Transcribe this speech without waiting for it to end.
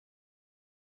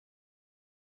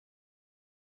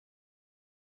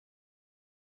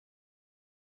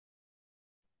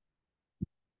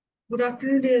Good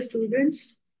afternoon, dear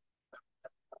students.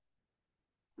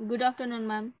 Good afternoon,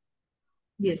 ma'am.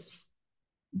 Yes.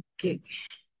 Okay.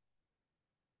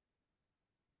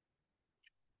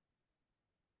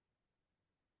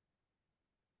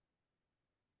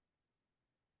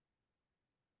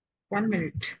 One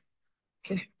minute.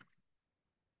 Okay.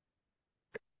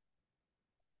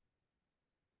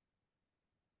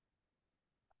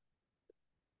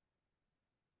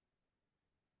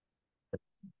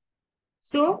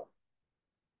 So,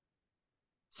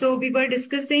 so we were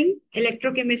discussing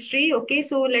electrochemistry. Okay.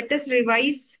 So let us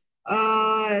revise.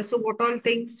 So what all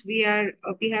things we have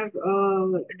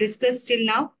discussed till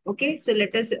now. Okay. So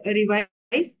let us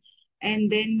revise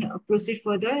and then proceed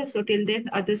further. So till then,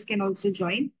 others can also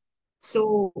join.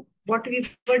 So what we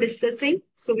were discussing?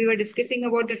 So we were discussing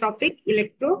about the topic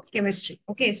electrochemistry.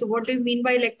 Okay. So what do you mean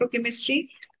by electrochemistry?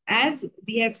 As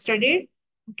we have studied,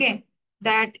 okay,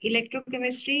 that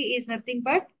electrochemistry is nothing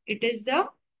but it is the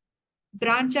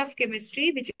branch of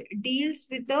chemistry which deals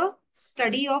with the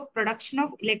study of production of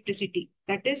electricity.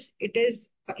 That is, it is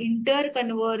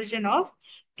interconversion of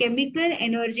chemical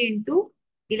energy into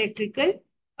electrical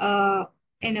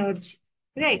energy,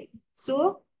 right?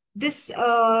 So this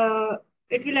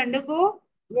it will undergo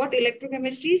what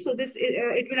electrochemistry. So this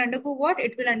it will undergo what?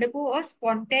 It will undergo a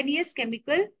spontaneous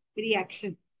chemical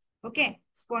reaction. Okay,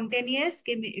 spontaneous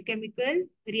chemical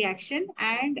reaction,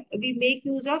 and we make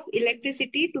use of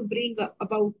electricity to bring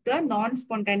about the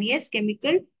non-spontaneous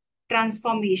chemical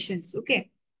transformations. Okay,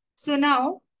 so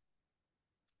now,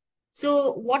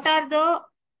 so what are the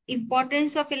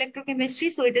importance of electrochemistry?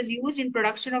 So it is used in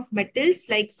production of metals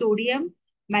like sodium,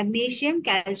 magnesium,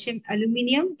 calcium,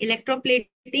 aluminum,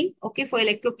 electroplating, okay, for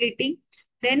electroplating.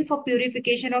 Then for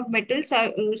purification of metals,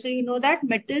 so you know that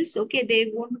metals, okay,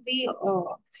 they won't be,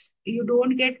 you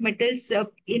don't get metals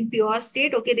in pure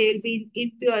state, okay, they will be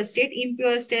in impure state.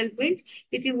 Impure state means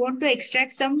if you want to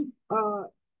extract some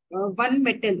one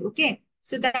metal, okay,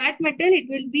 so that metal, it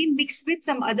will be mixed with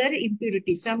some other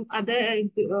impurities, some other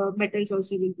metals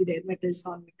also will be there, metals,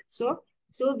 non-metals. So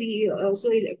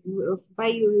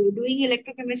by doing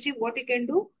electrochemistry, what you can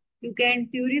do, you can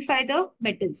purify the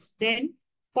metals. Then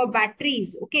for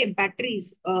batteries, okay,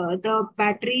 batteries, the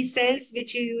battery cells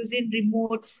which you use in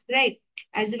remotes, right,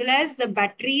 as well as the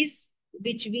batteries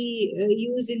which we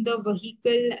use in the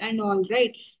vehicle and all,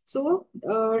 right. So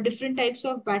different types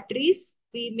of batteries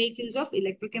we make use of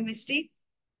electrochemistry.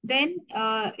 Then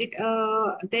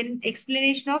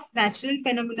explanation of natural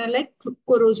phenomena like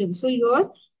corrosion. So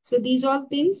these all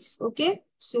things, okay,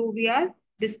 so we are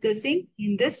discussing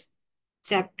in this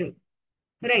chapter,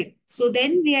 right? So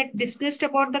then we had discussed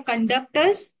about the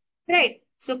conductors, right?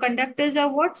 So conductors are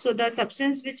what? So the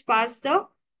substance which pass the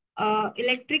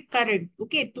electric current,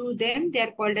 okay, through them, they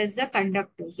are called as the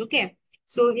conductors, okay.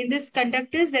 So in this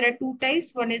conductors, there are two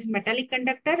types. One is metallic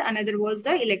conductor, another was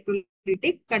the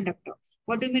electrolytic conductor.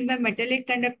 What do you mean by metallic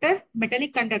conductor?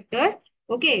 Metallic conductor,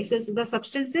 okay, so the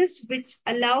substances which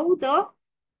allow the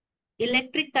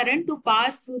electric current to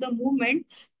pass through the movement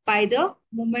by the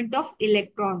movement of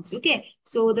electrons. Okay,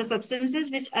 so the substances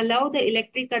which allow the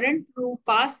electric current to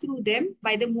pass through them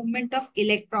by the movement of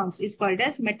electrons is called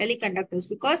as metallic conductors,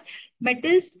 because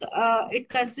metals, it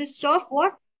consists of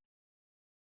what?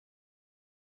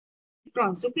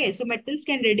 Electrons. Okay, so metals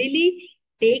can readily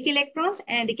take electrons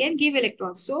and they can give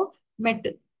electrons. So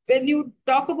metal, when you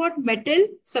talk about metal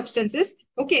substances,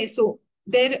 okay, so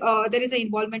there is an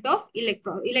involvement of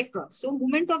electrons. So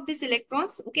movement of these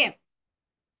electrons, okay,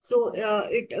 so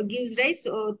it gives rise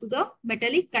to the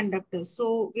metallic conductors.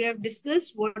 So we have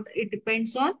discussed what it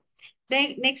depends on.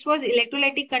 Then next was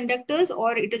electrolytic conductors,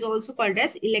 or it is also called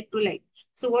as electrolyte.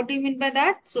 So what do you mean by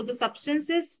that? So the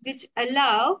substances which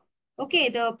allow, okay,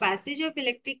 the passage of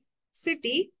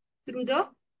electricity through the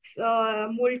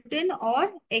molten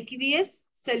or aqueous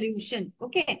solution.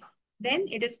 Okay, then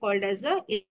it is called as the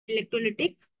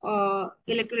electrolytic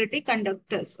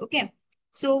conductors. Okay.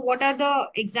 So what are the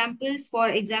examples? For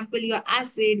example, your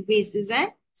acid, bases,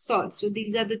 and salts. So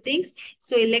these are the things.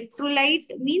 So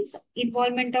electrolyte means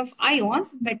involvement of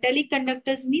ions. Metallic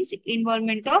conductors means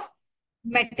involvement of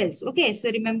metals. Okay, so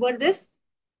remember this.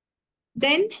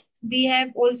 Then we have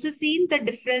also seen the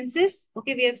differences.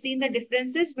 Okay, we have seen the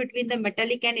differences between the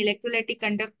metallic and electrolytic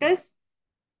conductors.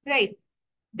 Right.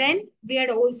 Then we had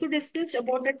also discussed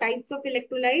about the types of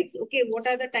electrolytes. Okay, what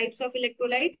are the types of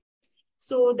electrolytes?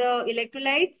 So the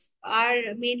electrolytes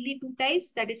are mainly two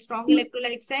types, that is strong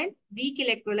electrolytes and weak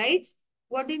electrolytes.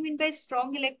 What do you mean by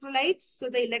strong electrolytes? So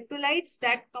the electrolytes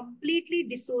that completely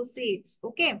dissociates,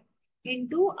 okay,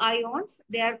 into ions,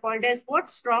 they are called as what?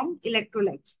 Strong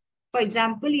electrolytes. For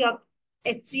example, your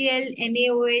HCl,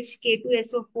 NaOH,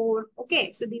 K2SO4.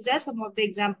 Okay, so these are some of the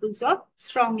examples of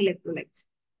strong electrolytes.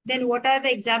 Then what are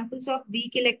the examples of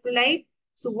weak electrolyte?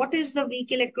 So what is the weak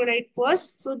electrolyte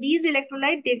first? So these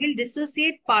electrolyte, they will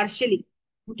dissociate partially.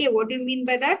 Okay, what do you mean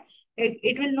by that?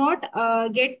 It will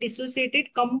not get dissociated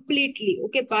completely.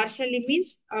 Okay, partially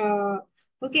means,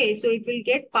 okay, so it will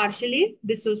get partially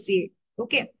dissociate.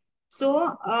 Okay,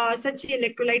 so such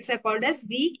electrolytes are called as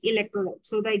weak electrolytes.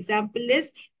 So the example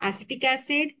is acetic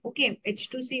acid, okay,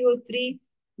 H2CO3,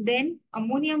 then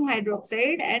ammonium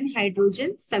hydroxide and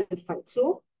hydrogen sulfide.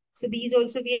 So these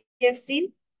also we have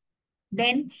seen.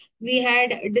 Then we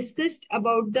had discussed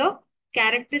about the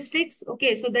characteristics.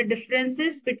 Okay, so the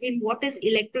differences between what is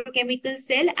electrochemical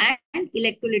cell and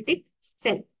electrolytic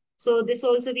cell. So this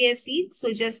also we have seen.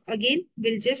 So just again,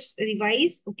 we'll just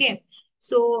revise. Okay,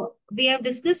 so we have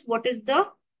discussed what is the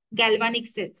galvanic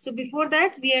cell. So before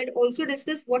that, we had also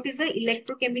discussed what is the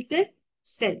electrochemical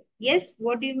cell. Yes,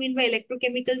 what do you mean by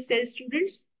electrochemical cell,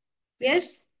 students?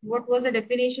 Yes, what was the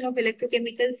definition of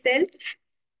electrochemical cell?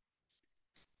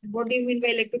 What do you mean by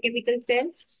electrochemical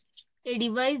cell? A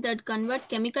device that converts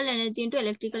chemical energy into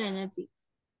electrical energy.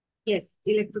 Yes,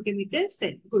 electrochemical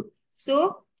cell. Good.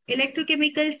 So,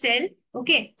 electrochemical cell.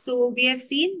 Okay. So, we have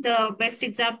seen the best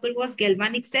example was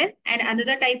galvanic cell, and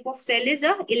another type of cell is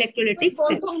a electrolytic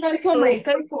cell.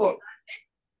 So,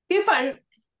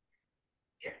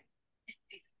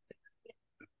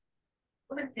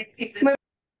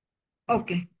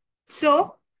 okay.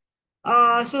 So,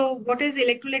 so what is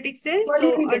electrolytic cell?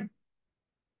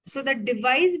 So the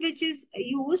device which is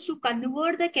used to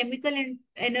convert the chemical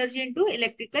energy into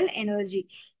electrical energy.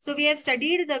 So we have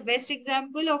studied the best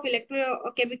example of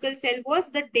electrochemical cell was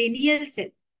the Daniell cell.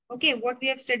 Okay, what we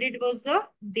have studied was the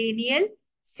Daniell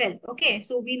cell. Okay,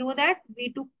 so we know that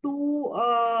we took two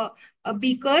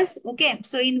beakers. Okay,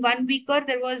 so in one beaker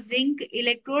there was zinc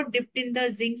electrode dipped in the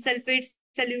zinc sulfate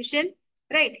solution,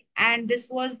 right? And this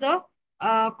was the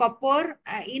copper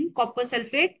in copper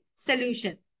sulfate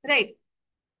solution, right?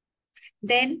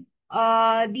 Then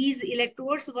these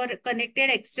electrodes were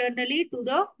connected externally to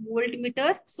the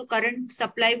voltmeter. So current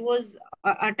supply was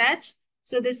attached.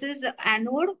 So this is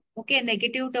anode, okay,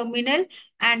 negative terminal,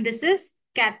 and this is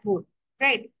cathode,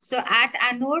 right? So at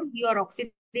anode, your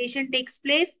oxidation takes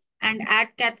place, and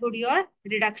at cathode, your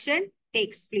reduction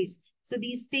takes place. So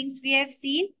these things we have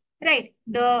seen, right?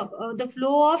 The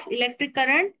flow of electric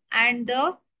current and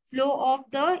the flow of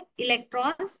the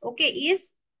electrons, okay, is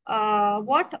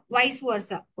what vice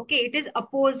versa. Okay, it is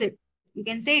opposite. You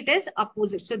can say it is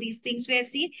opposite. So these things we have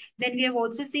seen. Then we have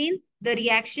also seen the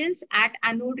reactions at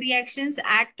anode reactions,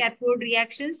 at cathode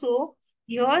reactions. So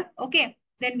here, okay,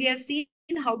 then we have seen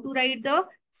how to write the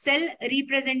cell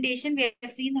representation. We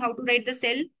have seen how to write the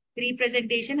cell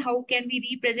representation. How can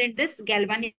we represent this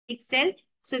galvanic cell?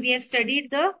 So we have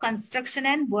studied the construction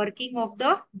and working of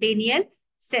the Daniell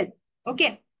cell.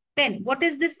 Okay. Then what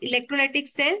is this electrolytic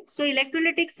cell? So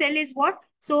electrolytic cell is what?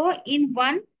 So in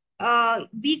one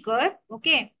beaker,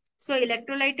 okay. So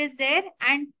electrolyte is there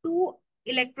and two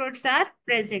electrodes are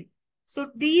present. So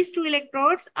these two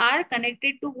electrodes are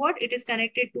connected to what? It is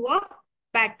connected to a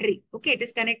battery. Okay, it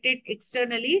is connected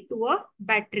externally to a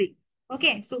battery.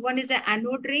 Okay, so one is an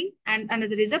anode ring and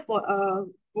another is a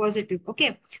positive.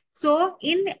 Okay, so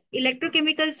in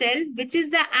electrochemical cell, which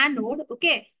is the anode,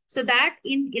 okay, so that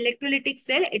in electrolytic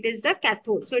cell, it is the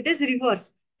cathode. So it is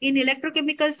reverse. In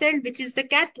electrochemical cell, which is the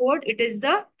cathode, it is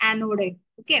the anode.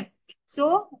 Okay.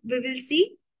 So we will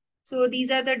see. So these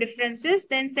are the differences.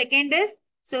 Then second is,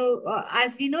 so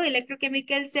as we know,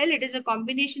 electrochemical cell, it is a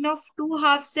combination of two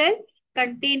half cell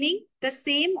containing the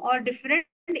same or different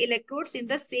electrodes in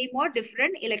the same or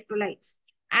different electrolytes.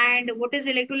 And what is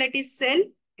electrolytic cell?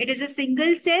 It is a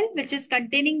single cell which is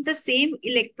containing the same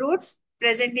electrodes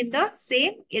present in the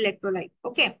same electrolyte.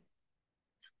 Okay.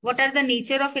 What are the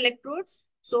nature of electrodes?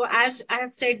 So as I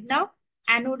have said now,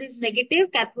 anode is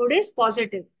negative, cathode is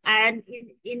positive. And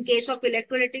in case of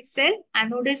electrolytic cell,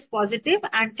 anode is positive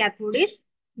and cathode is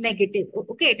negative.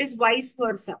 Okay, it is vice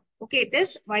versa. Okay, it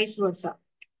is vice versa.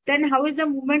 Then how is the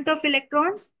movement of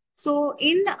electrons? So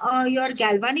in your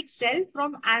galvanic cell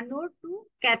from anode to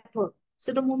cathode.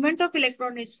 So the movement of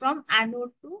electron is from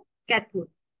anode to cathode.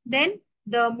 Then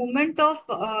the movement of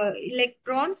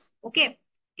electrons, okay,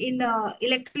 in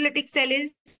electrolytic cell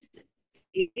is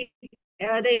the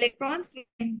electrons will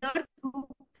enter through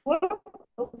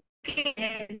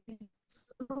cathode,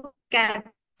 okay,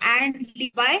 and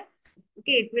leave by,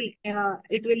 okay,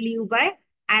 it will leave by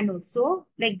anode. So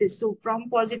like this. So from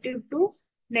positive to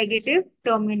negative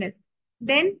terminal.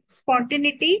 Then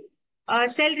spontaneity,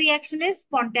 cell reaction is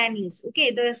spontaneous.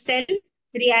 Okay, the cell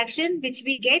reaction which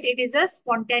we get, it is a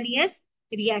spontaneous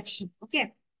reaction.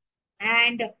 Okay.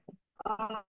 And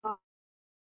uh,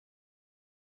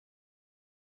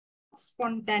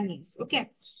 spontaneous. Okay.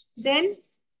 Then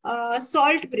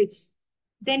salt bridge.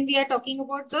 Then we are talking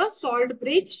about the salt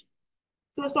bridge.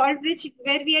 So salt bridge,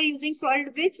 where we are using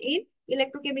salt bridge in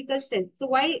electrochemical cell. So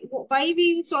why we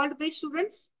use salt bridge,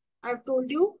 students? I've told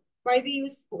you why we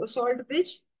use salt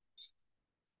bridge.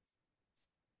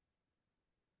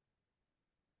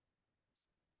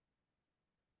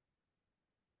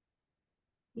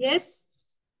 Yes,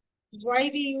 why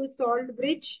we use salt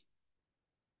bridge?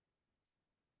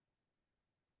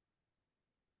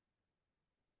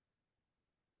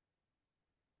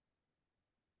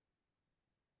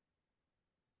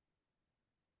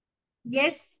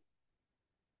 Yes.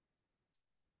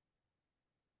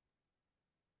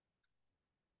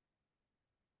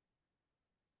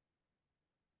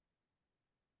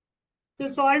 So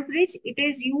salt bridge, it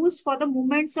is used for the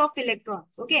movements of electrons.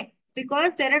 Okay,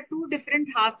 because there are two different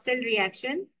half cell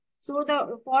reaction. So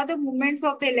the for the movements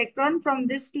of the electron from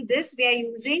this to this, we are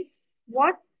using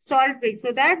what salt bridge,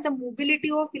 so that the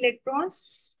mobility of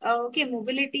electrons. Okay,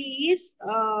 mobility is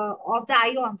of the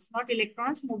ions, not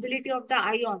electrons. Mobility of the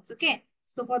ions. Okay,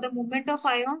 so for the movement of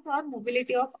ions or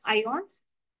mobility of ions,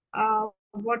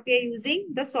 what we are using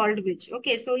the salt bridge.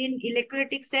 Okay, so in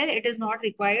electrolytic cell it is not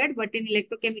required, but in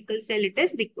electrochemical cell it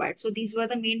is required. So these were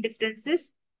the main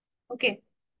differences. Okay,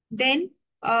 then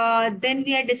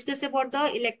we are discuss about the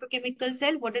electrochemical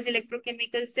cell. What is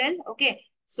electrochemical cell? Okay,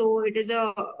 so it is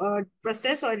a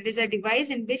process, or it is a device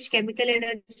in which chemical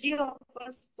energy of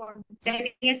a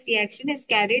spontaneous reaction is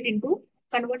carried into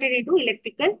converted into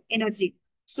electrical energy.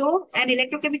 So an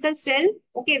electrochemical cell,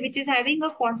 okay, which is having a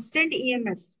constant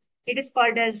EMF, it is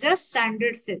called as the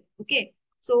standard cell. Okay,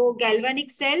 so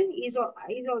galvanic cell is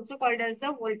also called as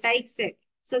the voltaic cell.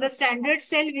 So the standard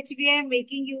cell which we are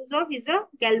making use of is a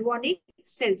galvanic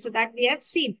cell. So that we have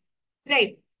seen,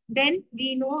 right? Then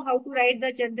we know how to write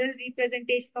the general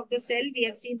representation of the cell. We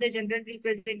have seen the general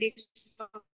representation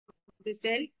of the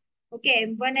cell. Okay,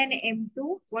 M1 and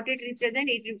M2, what it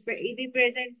represents? It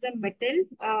represents the metal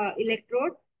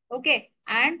electrode. Okay,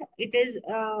 and it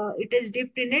is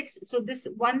dipped in it. So this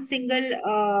one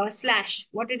single slash,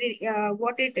 what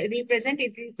it represents?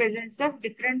 It represents a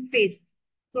different phase.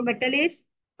 So metal is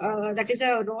that is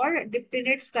a rod dipped in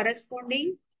its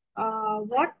corresponding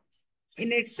what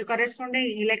in its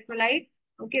corresponding electrolyte,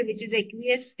 okay, which is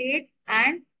aqueous state,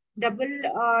 and double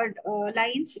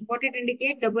lines. What it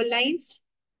indicate? Double lines.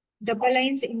 Double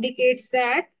lines indicates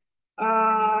that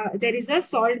there is a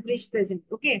salt bridge present.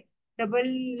 Okay,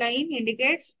 double line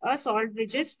indicates a salt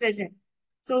bridge is present.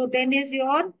 So then is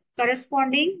your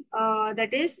corresponding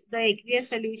that is the aqueous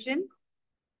solution.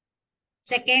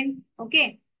 Second,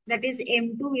 okay, that is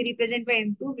M2. We represent by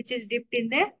M2, which is dipped in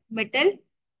the metal.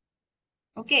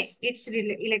 Okay, its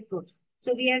electrodes.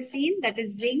 So we have seen that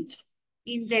is zinc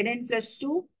in Zn plus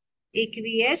 2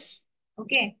 aqueous.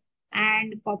 Okay,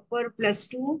 and copper plus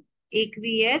 2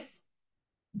 aqueous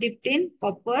dipped in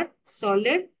copper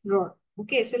solid rod.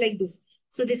 Okay, so like this.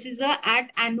 So this is a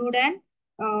at anode and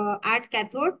at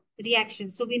cathode reaction.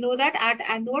 So we know that at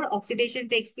anode oxidation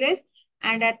takes place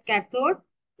and at cathode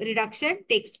reduction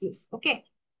takes place. Okay,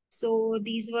 so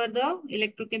these were the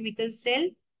electrochemical cell.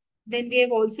 Then we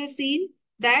have also seen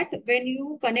that when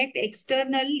you connect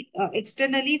externally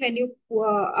when you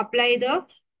apply the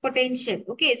potential.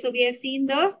 Okay, so we have seen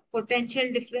the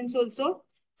potential difference also.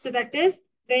 So that is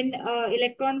when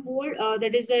electron hole,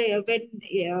 that is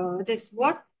when this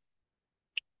what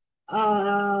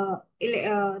the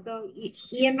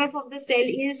EMF of the cell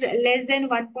is less than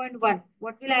 1.1.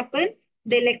 What will happen?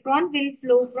 The electron will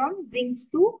flow from zinc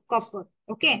to copper.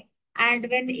 Okay. And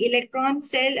when electron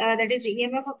cell, that is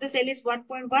EMF of the cell is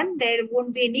 1.1, there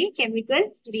won't be any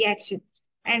chemical reaction.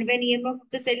 And when EMF of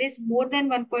the cell is more than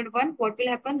 1.1, what will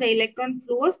happen? The electron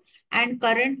flows and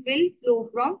current will flow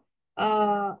from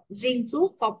zinc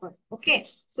to copper. Okay.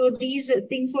 So these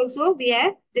things also we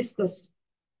have discussed.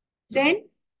 Then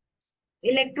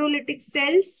electrolytic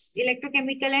cells,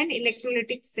 electrochemical and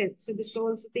electrolytic cells. So this are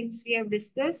also things we have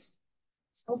discussed.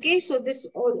 Okay, so this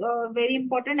all very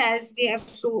important as we have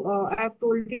to I have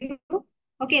told you.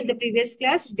 Okay, in the previous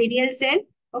class, Daniel cell.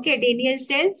 Okay, Daniel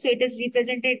cell. So it is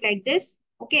represented like this.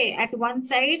 Okay, at one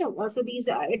side, so these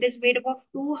it is made up of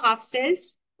two half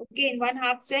cells. Okay, in one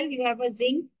half cell you have a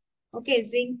zinc. Okay,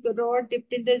 zinc rod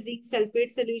dipped in the zinc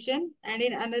sulfate solution, and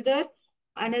in another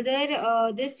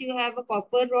this you have a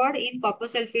copper rod in copper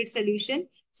sulfate solution.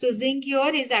 So zinc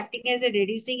here is acting as a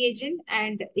reducing agent,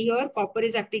 and here copper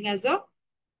is acting as a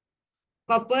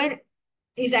copper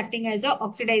is acting as a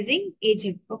oxidizing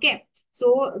agent. Okay.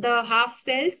 So the half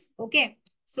cells, okay.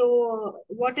 So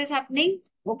what is happening?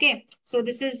 Okay. So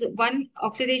this is one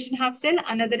oxidation half cell,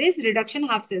 another is reduction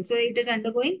half cell. So it is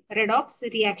undergoing redox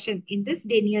reaction in this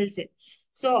Daniell cell.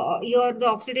 So your the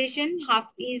oxidation half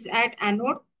is at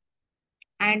anode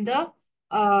and the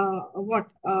what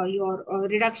your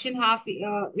reduction half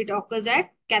it occurs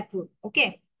at cathode.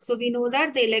 Okay, so we know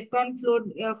that the electron flow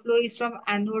is from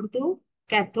anode to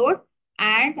cathode,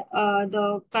 and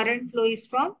the current flow is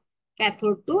from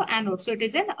cathode to anode, so it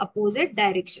is an opposite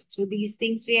direction. So these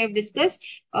things we have discussed.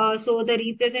 So the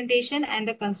representation and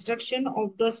the construction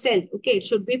of the cell, okay, it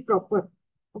should be proper.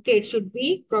 Okay, it should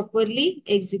be properly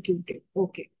executed.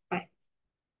 Okay, fine.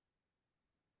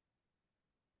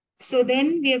 So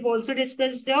then we have also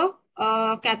discussed the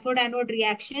cathode anode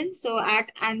reaction. So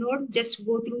at anode, just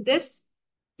go through this.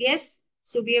 Yes.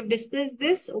 So we have discussed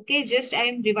this. Okay. Just I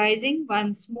am revising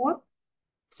once more.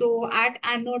 So at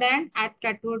anode and at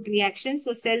cathode reaction.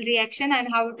 So cell reaction and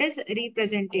how it is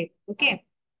represented. Okay.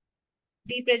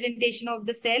 Representation of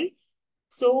the cell.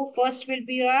 So first will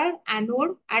be your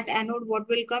anode. At anode, what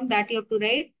will come that you have to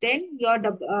write. Then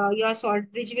your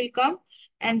salt bridge will come,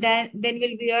 and then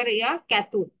will be your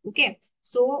cathode. Okay.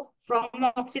 So from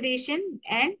oxidation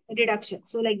and reduction.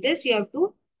 So like this, you have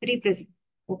to represent.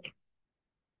 Okay.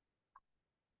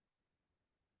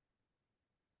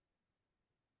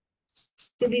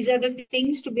 So these are the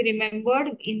things to be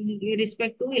remembered in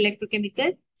respect to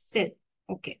electrochemical cell.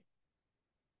 Okay.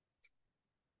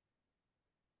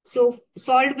 So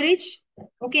salt bridge,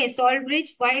 okay, salt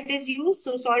bridge, why it is used?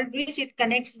 So salt bridge, it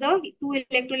connects the two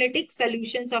electrolytic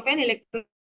solutions of an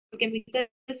electrochemical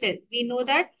cell. We know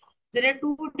that there are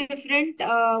two different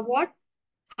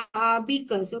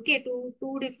beakers, okay,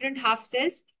 two different half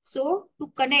cells. So to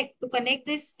connect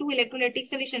this two electrolytic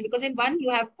solution, because in one you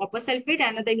have copper sulfate,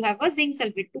 another you have a zinc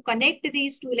sulfate. To connect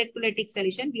these two electrolytic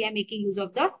solution, we are making use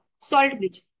of the salt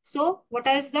bridge. So what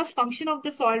is the function of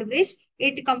the salt bridge?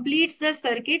 It completes the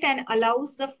circuit and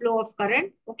allows the flow of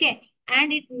current, okay,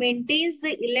 and it maintains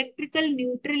the electrical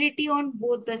neutrality on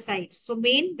both the sides. So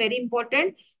main, very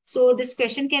important. So this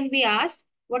question can be asked,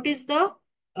 what is the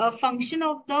function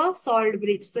of the salt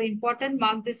bridge? So important,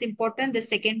 mark this important, the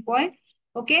second point.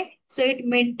 Okay, so it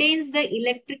maintains the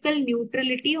electrical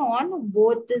neutrality on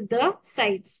both the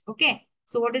sides. Okay,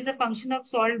 so what is the function of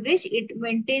salt bridge? It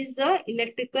maintains the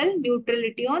electrical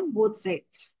neutrality on both sides.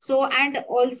 So and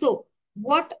also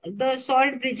what the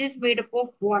salt bridge is made up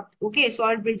of what? Okay,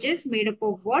 salt bridge is made up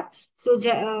of what? So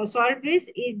salt bridge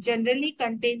it generally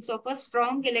contains of a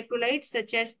strong electrolyte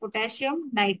such as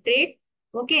potassium nitrate.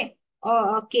 Okay,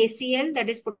 KCl, that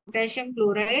is potassium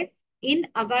chloride, in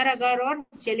agar-agar or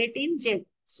gelatin gel.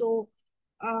 So,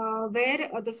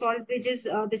 where the salt bridge is,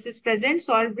 this is present,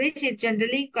 salt bridge, it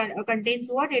generally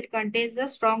contains what? It contains the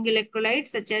strong electrolytes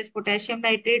such as potassium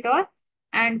nitrate or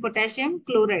and potassium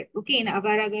chloride, okay, in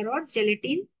agar-agar or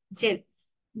gelatin gel.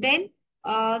 Then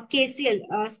KCl,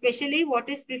 especially what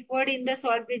is preferred in the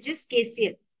salt bridge is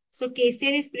KCl. So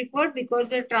KCl is preferred because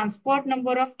the transport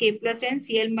number of K plus and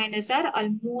Cl minus are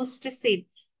almost same.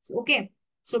 So, okay.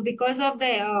 So because of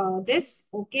the this,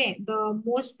 okay, the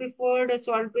most preferred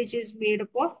salt bridge is made up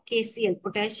of KCl,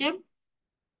 potassium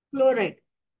chloride.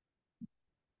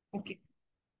 Okay.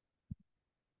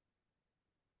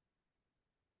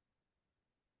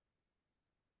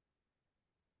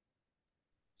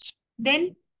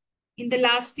 Then in the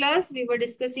last class, we were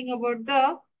discussing about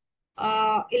the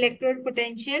electrode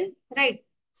potential, right?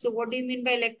 So what do you mean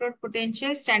by electrode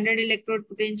potential? Standard electrode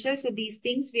potential. So these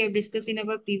things we have discussed in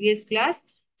our previous class.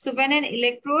 So when an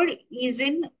electrode is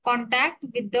in contact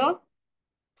with the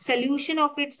solution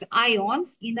of its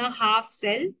ions in a half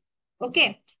cell,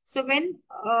 okay. So when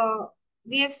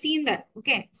we have seen that,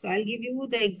 okay. So I'll give you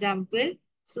the example.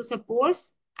 So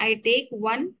suppose I take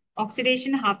one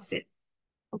oxidation half cell.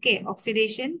 Okay,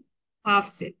 oxidation half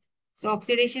cell. So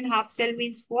oxidation half cell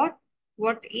means what?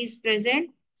 What is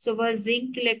present? So a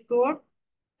zinc electrode,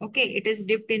 okay, it is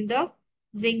dipped in the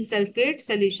zinc sulfate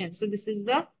solution. So this is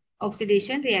the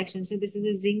oxidation reaction. So this is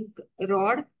a zinc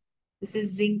rod. This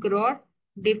is zinc rod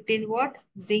dipped in what?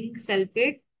 Zinc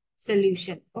sulfate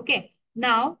solution. Okay.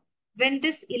 Now, when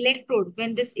this electrode,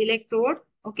 it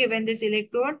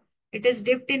is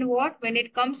dipped in what? When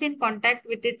it comes in contact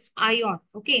with its ion,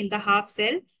 okay, in the half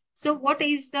cell. So what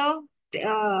is the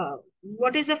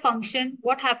function?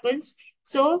 What happens?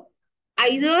 So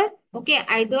either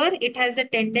it has a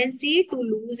tendency to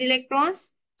lose electrons.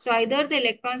 So either the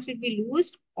electrons will be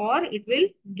loosed or it will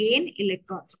gain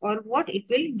electrons, or what? It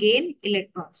will gain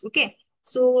electrons. Okay.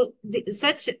 So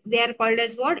such they are called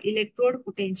as what? Electrode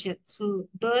potential. So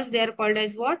thus they are called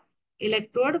as what?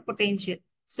 electrode potential.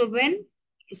 So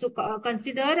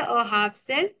consider a half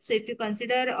cell. So if you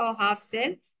consider a half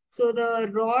cell, so the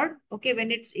rod, okay,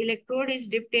 when its electrode is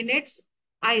dipped in its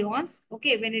ions,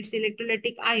 okay, when it's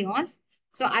electrolytic ions,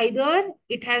 so either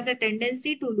it has a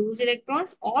tendency to lose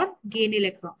electrons or gain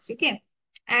electrons, okay.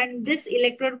 And this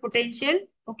electrode potential,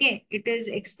 okay, it is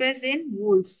expressed in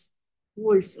volts.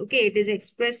 Volts, okay, it is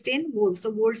expressed in volts.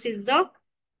 So volts is the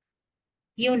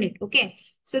unit, okay.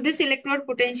 So this electrode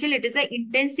potential, it is an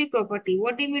intensive property.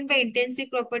 What do you mean by intensive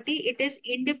property? It is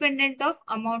independent of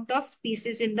amount of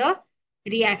species in the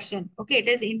reaction, okay. It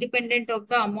is independent of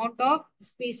the amount of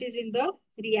species in the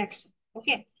reaction,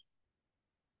 okay.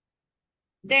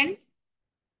 Then,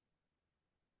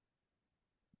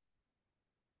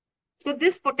 so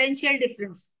this potential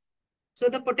difference, so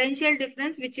the potential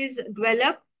difference which is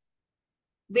developed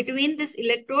between this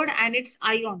electrode and its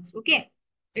ions, okay,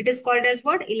 it is called as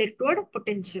what? Electrode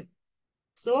potential.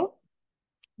 So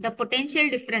the potential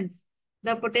difference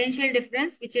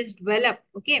which is developed,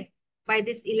 okay, by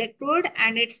this electrode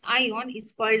and its ion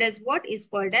is called as what? Is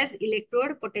called as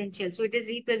electrode potential. So it is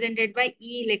represented by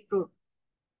E electrode.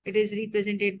 It is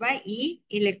represented by E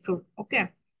electrode. Okay.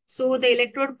 So the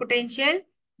electrode potential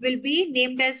will be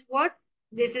named as what?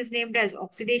 This is named as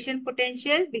oxidation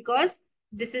potential because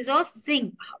this is of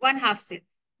zinc, one half cell.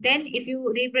 Then if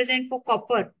you represent for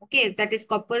copper, okay, that is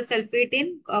copper sulfate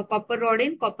in copper rod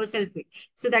in copper sulfate.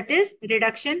 So that is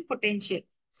reduction potential.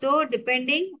 So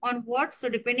depending on what? So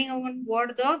depending on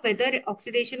what the whether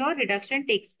oxidation or reduction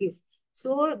takes place.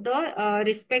 So the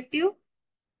respective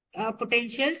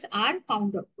potentials are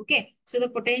found out. Okay. So the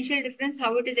potential difference,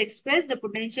 how it is expressed, the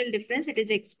potential difference, it is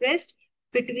expressed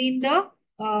between the,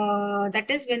 that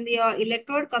is when the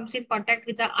electrode comes in contact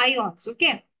with the ions.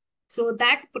 Okay. So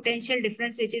that potential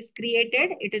difference which is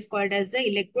created, it is called as the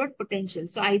electrode potential.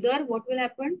 So either what will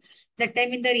happen that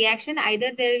time in the reaction,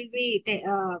 either there will be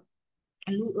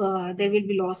there will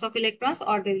be loss of electrons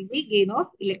or there will be gain of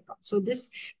electrons. So this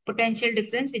potential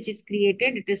difference which is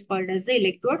created, it is called as the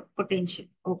electrode potential.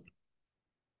 Okay.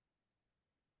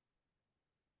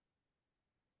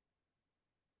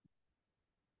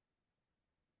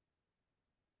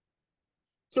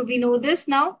 So we know this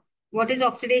now. What is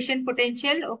oxidation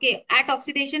potential? Okay, at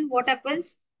oxidation, what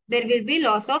happens? There will be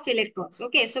loss of electrons.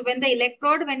 Okay, so when the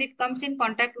electrode, when it comes in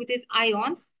contact with its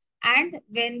ions, and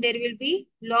when there will be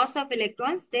loss of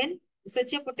electrons, then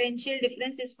such a potential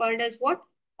difference is called as what?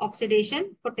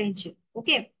 Oxidation potential.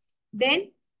 Okay,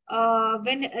 then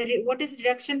what is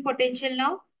reduction potential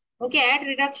now? Okay, at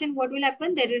reduction, what will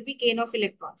happen? There will be gain of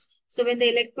electrons. So when the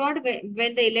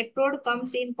electrode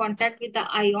comes in contact with the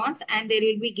ions and there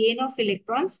will be gain of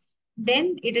electrons,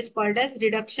 then it is called as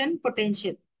reduction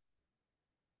potential.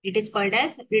 It is called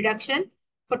as reduction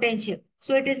potential.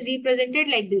 So it is represented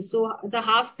like this. So the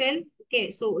half cell, okay,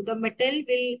 so the metal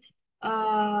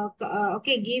will,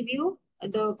 okay, give you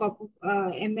the copper,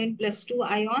 Mn plus 2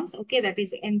 ions, okay, that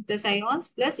is N plus ions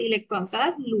plus electrons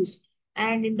are loose.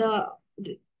 And in the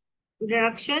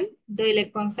reduction, the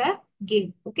electrons are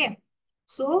gained. Okay.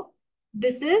 So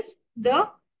this is the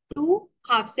two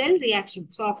half cell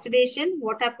reaction. So oxidation,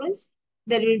 what happens?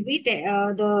 There will be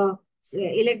the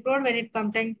electrode when it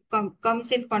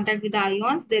comes in contact with the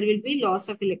ions, there will be loss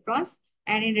of electrons.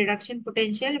 And in reduction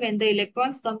potential, when the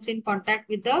electrons comes in contact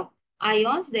with the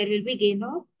ions, there will be gain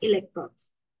of electrons.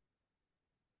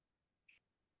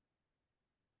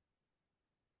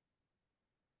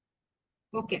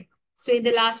 Okay. So in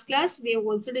the last class, we have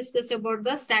also discussed about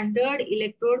the standard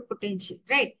electrode potential,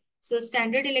 right? So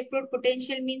standard electrode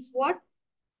potential means what?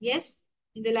 Yes.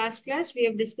 In the last class, we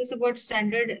have discussed about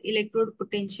standard electrode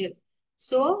potential.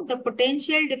 So the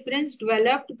potential difference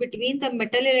developed between the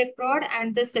metal electrode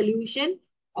and the solution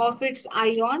of its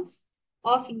ions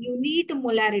of unit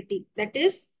molarity. That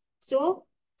is, so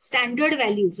standard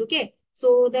values. Okay.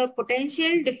 So the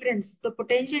potential difference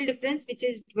which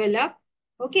is developed,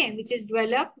 okay, which is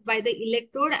developed by the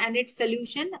electrode and its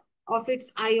solution of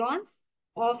its ions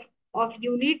of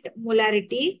unit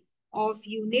molarity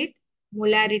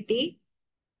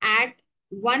at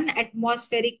 1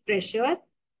 atmospheric pressure,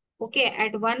 okay,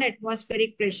 at 1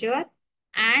 atmospheric pressure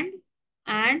and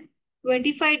and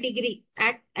 25 degree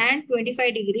at and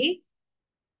 25 degree,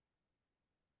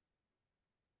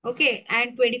 okay,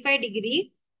 and 25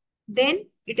 degree, then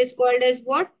it is called as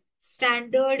what?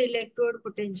 Standard electrode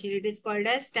potential. It is called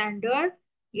as standard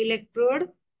electrode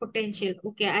potential.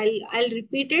 Okay, I'll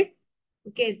repeat it.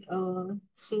 Okay,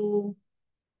 so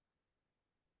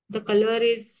the color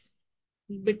is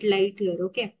bit light here.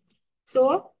 Okay,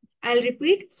 so I'll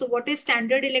repeat. So what is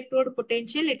standard electrode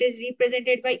potential? It is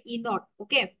represented by E naught.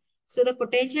 Okay, So the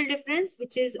potential difference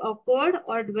which is occurred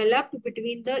or developed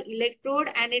between the electrode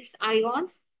and its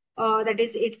ions, that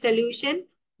is its solution,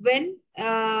 when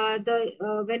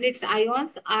its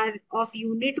ions are of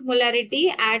unit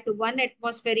molarity at 1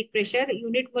 atmospheric pressure.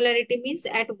 Unit molarity means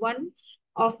at 1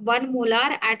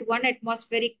 molar at 1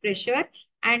 atmospheric pressure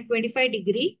and 25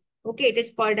 degree. Okay, it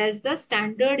is called as the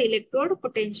standard electrode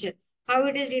potential. How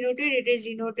it is denoted? It is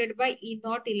denoted by E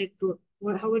naught electrode.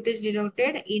 How it is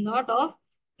denoted? E naught of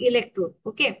electrode.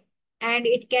 Okay, and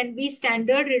it can be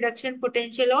standard reduction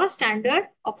potential or standard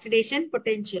oxidation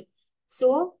potential.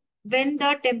 So when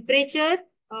the temperature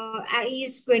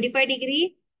is 25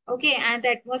 degree, okay, and the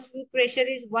atmospheric pressure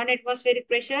is 1 atmospheric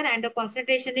pressure and the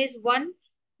concentration is 1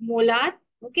 molar,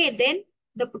 okay, then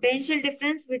the potential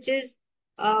difference which is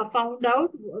found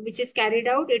out, which is carried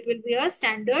out, it will be a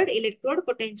standard electrode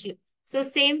potential. So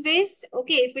same ways,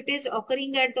 okay, if it is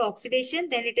occurring at the oxidation,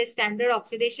 then it is standard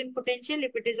oxidation potential.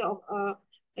 If it is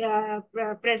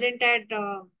present at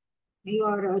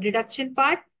your reduction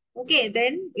part, okay,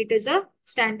 then it is a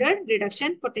standard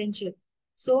reduction potential.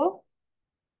 So,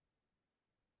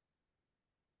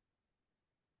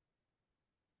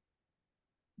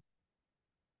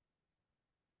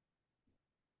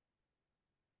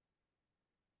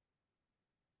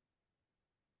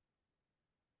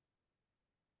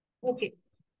 okay.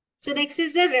 So next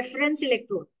is the reference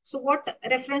electrode. So what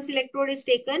reference electrode is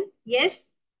taken? Yes.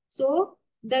 So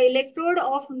the electrode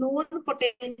of known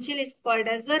potential is called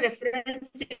as the reference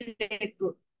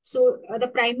electrode. So the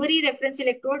primary reference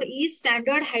electrode is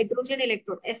standard hydrogen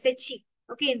electrode, SHE.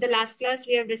 Okay, in the last class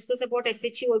we have discussed about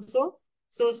SHE also.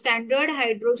 So standard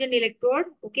hydrogen electrode.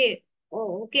 Okay.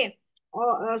 Oh, okay.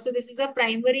 So this is a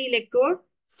primary electrode,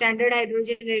 standard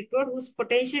hydrogen electrode whose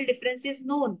potential difference is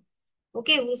known,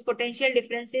 okay, whose potential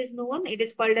difference is known. It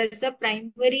is called as the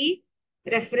primary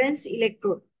reference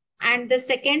electrode. And the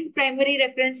second primary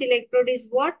reference electrode is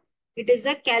what? It is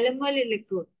a calomel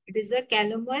electrode. It is a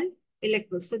calomel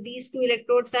electrode. So these two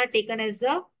electrodes are taken as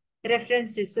the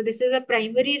references. So this is a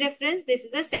primary reference. This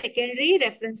is a secondary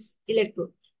reference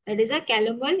electrode. That is a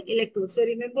calomel electrode. So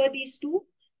remember these two.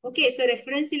 Okay, so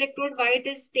reference electrode, why it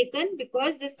is taken?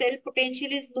 Because the cell potential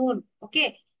is known.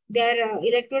 Okay, their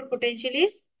electrode potential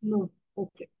is known.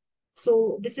 Okay.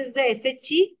 So this is the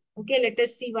SHE. Okay, let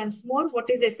us see once more. What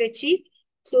is SHE?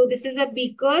 So this is a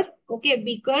beaker. Okay,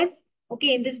 beaker.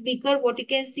 Okay, in this beaker, what you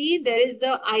can see, there is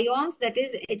the ions, that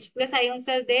is H plus ions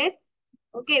are there.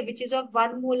 Okay, which is of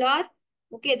 1 molar.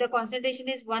 Okay, the concentration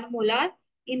is 1 molar.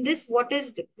 In this, what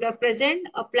is present?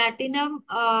 A platinum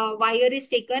wire is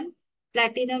taken.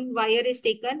 Platinum wire is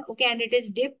taken. Okay, and it is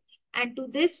dipped. And to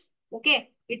this, okay,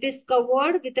 it is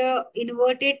covered with a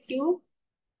inverted tube,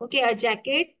 okay, a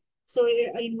jacket. So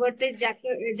inverted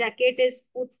jacket is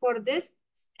put for this,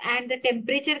 and the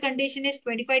temperature condition is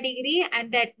 25 degree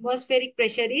and the atmospheric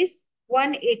pressure is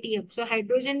 1 atm. So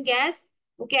hydrogen gas,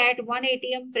 okay, at 1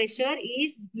 atm pressure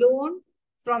is blown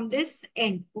from this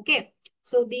end. Okay,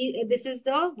 so this is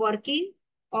the working,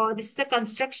 or this is the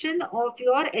construction of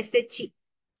your SHE.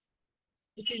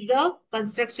 This is the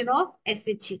construction of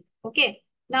SHE. Okay.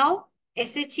 Now,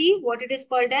 SHE, what it is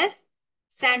called as?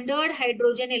 Standard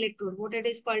hydrogen electrode. What it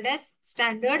is called as?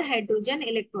 Standard hydrogen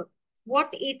electrode. What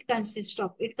it consists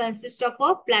of? It consists of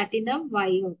a platinum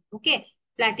wire. Okay.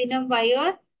 Platinum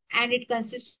wire, and it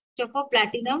consists of a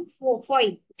platinum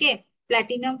foil. Okay.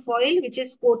 Platinum foil which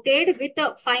is coated with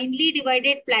a finely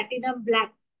divided platinum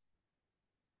black.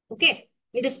 Okay.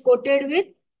 It is coated with,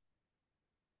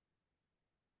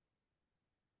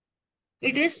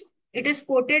 It is it is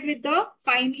coated with the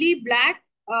finely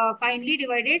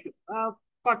divided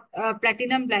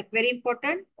platinum black. Very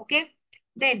important. Okay.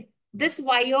 Then this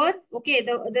wire, okay,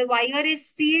 the wire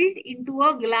is sealed into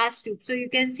a glass tube. So you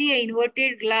can see an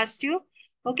inverted glass tube.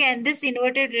 Okay, and this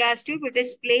inverted glass tube, it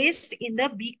is placed in the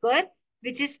beaker,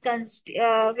 which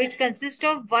consists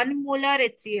of 1 molar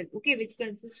HCl. Okay, which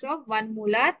consists of 1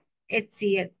 molar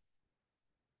HCl.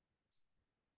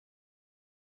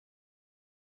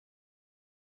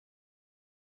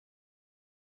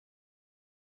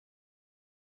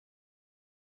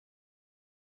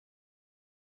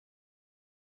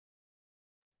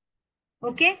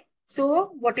 Okay.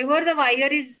 So whatever the wire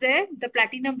is there, the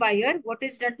platinum wire, what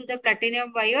is done to the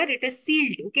platinum wire? It is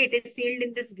sealed. Okay. It is sealed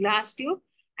in this glass tube.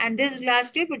 And this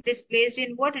glass tube, it is placed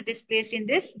in what? It is placed in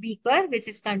this beaker, which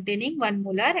is containing 1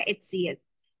 molar HCl.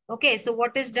 Okay. So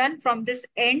what is done from this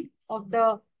end of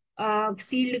the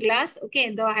sealed glass?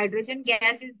 Okay. The hydrogen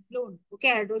gas is blown. Okay.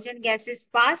 Hydrogen gas is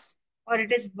passed, or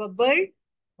it is bubbled.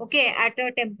 Okay. At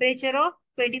a temperature of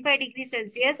 25 degrees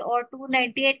Celsius or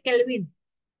 298 Kelvin.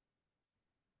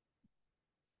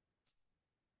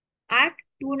 At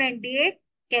 298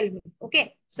 Kelvin.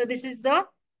 Okay, so this is the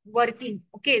working.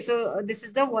 Okay, so this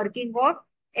is the working of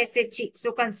SHE.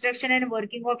 So construction and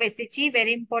working of SHE,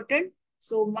 very important.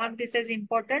 So mark this as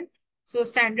important. So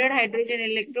standard hydrogen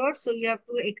electrode. So you have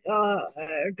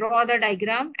to draw the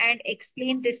diagram and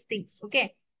explain these things.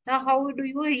 Okay. Now, how do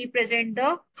you represent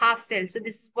the half cell? So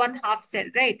this is one half cell,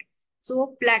 right?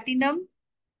 So platinum,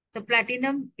 the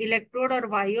platinum electrode or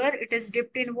wire, it is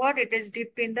dipped in what? It is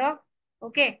dipped in the,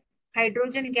 okay,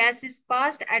 hydrogen gas is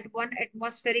passed at 1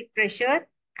 atmospheric pressure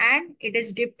and it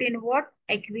is dipped in what?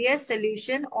 Aqueous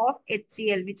solution of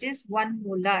HCl, which is 1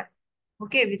 molar.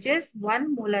 Okay, which is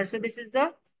 1 molar. So this is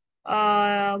the,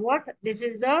 what? This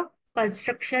is the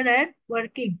construction and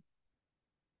working.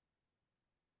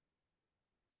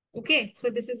 Okay, so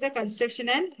this is the construction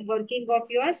and working of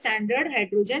your standard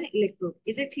hydrogen electrode.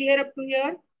 Is it clear up to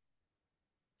here?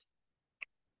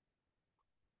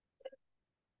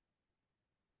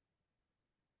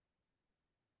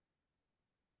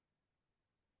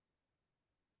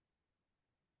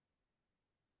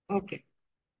 Okay.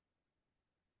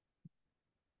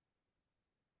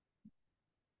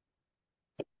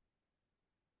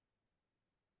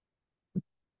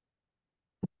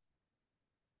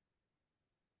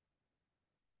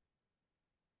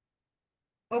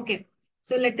 Okay.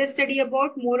 So let us study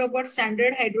about more about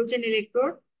standard hydrogen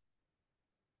electrode.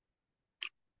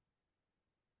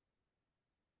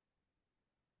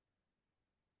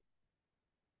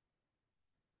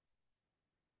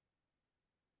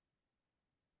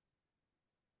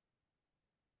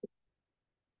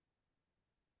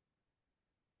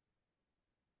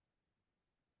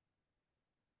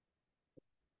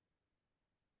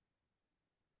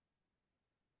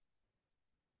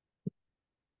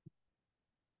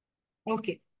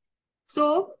 Okay.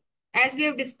 So as we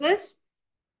have discussed,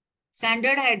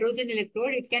 standard hydrogen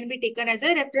electrode, it can be taken as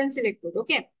a reference electrode.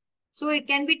 Okay. So it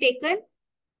can be taken,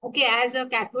 okay, as a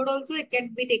cathode also, it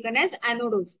can be taken as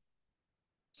anode also.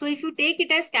 So if you take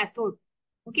it as cathode,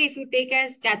 okay, if you take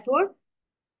as cathode,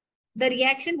 the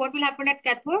reaction, what will happen at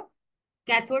cathode?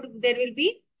 Cathode, there will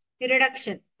be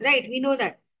reduction, right? We know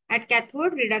that at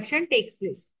cathode, reduction takes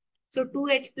place. So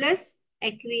 2H plus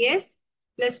aqueous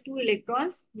plus 2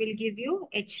 electrons will give you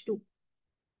H2.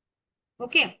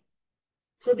 Okay.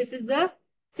 So this is the,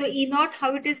 so E naught,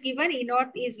 how it is given? E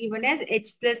naught is given as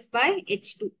H plus by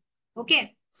H2.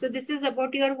 Okay. So this is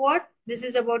about your what? This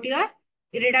is about your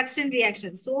reduction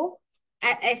reaction. So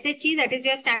SHE, that is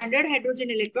your standard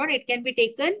hydrogen electrode, it can be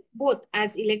taken both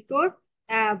as electrode,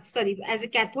 as a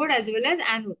cathode as well as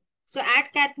anode. So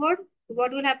at cathode,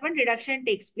 what will happen? Reduction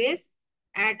takes place.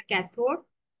 At cathode,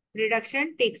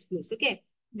 reduction takes place. Okay.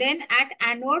 Then at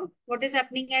anode, what is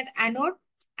happening at anode?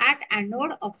 At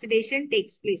anode, oxidation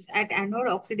takes place. At anode,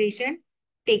 oxidation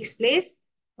takes place.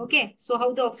 Okay. So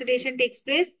how the oxidation takes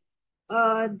place?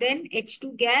 Then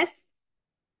H2 gas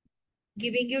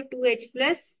giving you 2H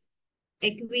plus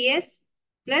aqueous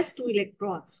plus 2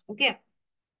 electrons. Okay.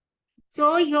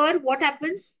 So here what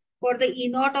happens for the E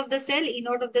naught of the cell? E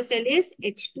naught of the cell is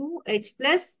H2, H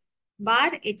plus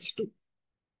bar H2.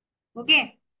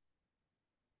 Okay.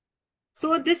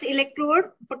 So this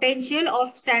electrode potential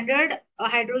of standard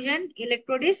hydrogen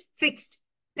electrode is fixed,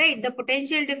 right? The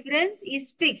potential difference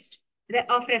is fixed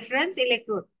of reference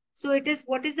electrode. So it is,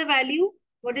 what is the value?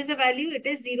 What is the value? It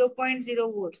is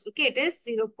 0.0 volts. Okay, it is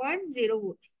 0.0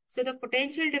 volt. So the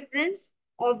potential difference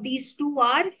of these two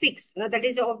are fixed. That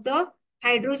is of the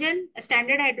hydrogen,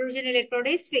 standard hydrogen electrode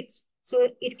is fixed. So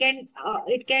it can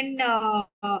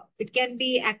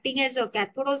be acting as a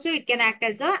cathode also. It can act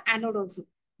as a anode also,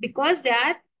 because they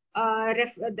are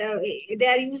they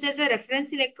are used as a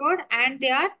reference electrode, and they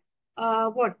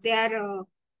are what they are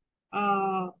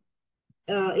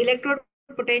electrode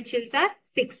potentials are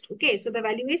fixed. Okay, so the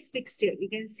value is fixed here, you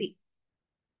can see.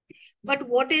 But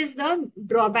what is the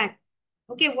drawback?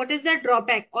 Okay, what is the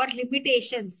drawback or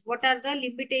limitations? What are the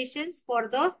limitations for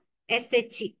the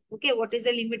SHE? Okay, what is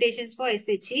the limitations for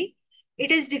SHE?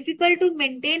 It is difficult to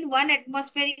maintain 1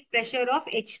 atmospheric pressure of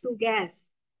H2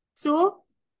 gas. So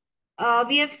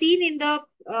we have seen in the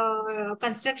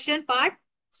construction part.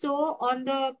 So on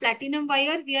the platinum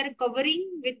wire, we are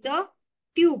covering with the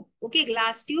tube, okay,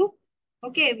 glass tube.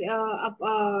 Okay,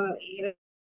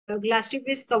 glass tube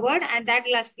is covered, and that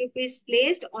glass tube is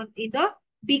placed on in the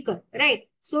beaker, right?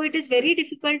 So it is very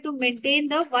difficult to maintain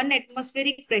the 1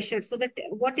 atmospheric pressure. So that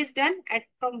what is done at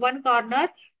from one corner,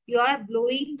 you are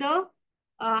blowing the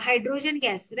hydrogen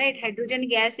gas, right? Hydrogen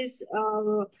gas is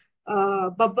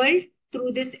bubbled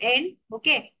through this end,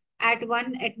 okay, at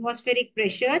 1 atmospheric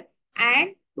pressure,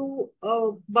 and to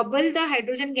bubble the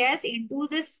hydrogen gas into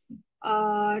this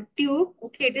tube,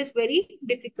 okay, it is very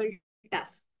difficult.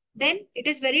 task. Then it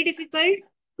is very difficult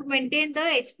to maintain the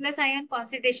H plus ion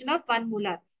concentration of 1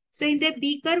 molar. So in the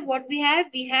beaker, what we have?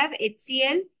 We have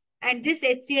HCl, and this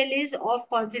HCl is of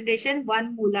concentration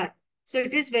 1 molar. So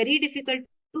it is very difficult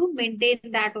to maintain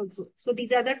that also. So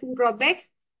these are the two drawbacks.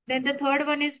 Then the third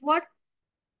one is what?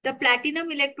 The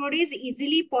platinum electrode is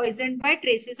easily poisoned by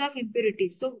traces of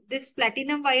impurities. So this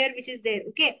platinum wire which is there,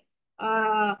 okay.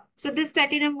 So this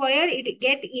platinum wire, it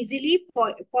get easily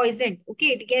poisoned. Okay,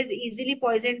 it gets easily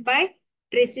poisoned by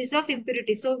traces of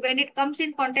impurities. So when it comes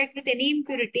in contact with any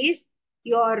impurities,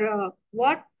 your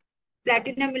what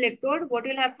platinum electrode, what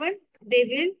will happen?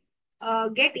 They will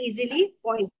get easily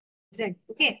poisoned.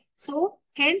 Okay, so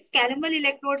hence calomel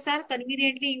electrodes are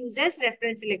conveniently used as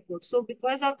reference electrodes. So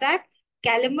because of that,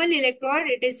 calomel electrode,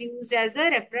 it is used as a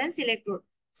reference electrode.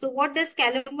 So what does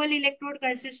calomel electrode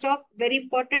consist of? Very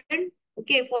important,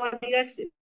 okay, for your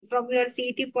from your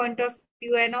CET point of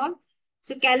view and all.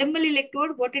 So calomel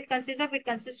electrode, what it consists of? It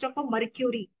consists of a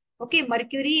mercury. Okay,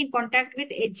 mercury in contact with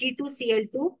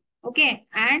Hg2Cl2. Okay,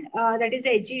 and that is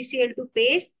HgCl2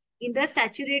 paste in the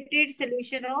saturated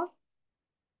solution of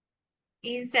KCl,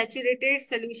 in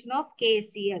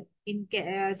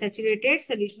saturated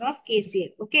solution of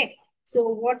KCl. Okay, so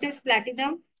what is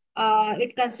platinum?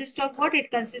 It consists of what? It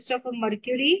consists of a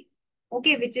mercury.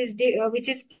 Okay, which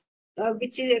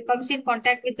comes in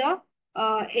contact with the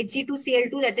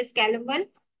Hg2Cl2, that is calomel.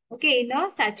 Okay, in a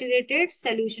saturated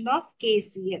solution of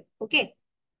KCl. Okay,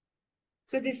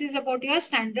 so this is about your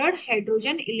standard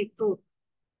hydrogen electrode.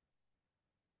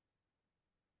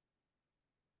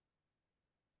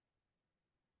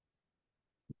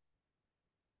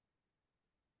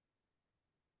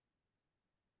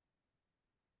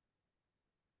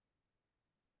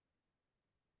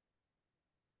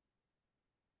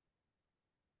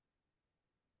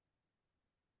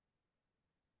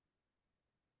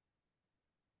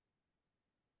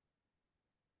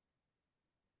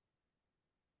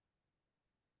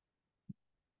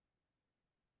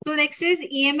 So next is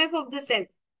EMF of the cell.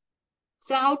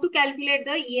 So how to calculate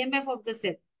the EMF of the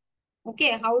cell?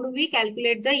 Okay, how do we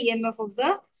calculate the EMF of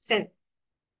the cell?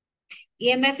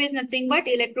 EMF is nothing but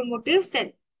electromotive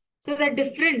cell. So the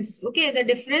difference, okay, the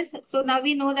difference. So now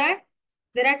we know that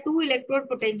there are two electrode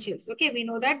potentials. Okay, we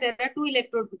know that there are two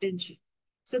electrode potential.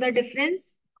 So the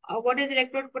difference, what is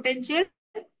electrode potential?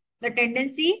 The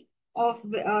tendency of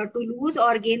to lose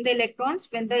or gain the electrons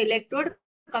when the electrode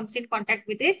comes in contact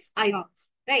with its ions,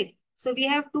 right? So we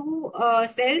have two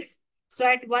cells. So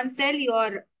at one cell,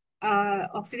 your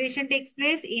oxidation takes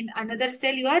place. In another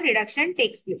cell, your reduction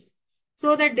takes place.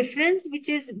 So the difference which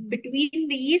is between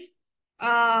these,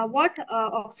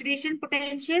 oxidation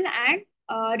potential and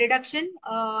reduction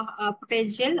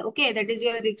potential, okay, that is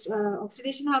your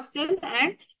oxidation half cell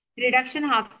and reduction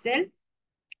half cell,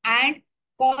 and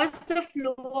cause the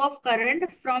flow of current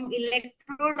from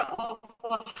electrode of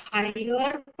a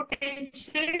higher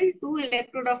potential to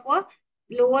electrode of a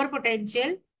lower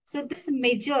potential. So this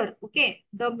measure, okay,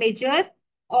 the measure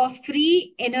of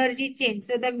free energy change.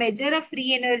 So the measure of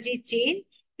free energy change,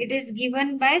 it is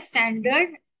given by standard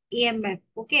EMF.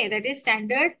 Okay, that is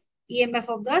standard EMF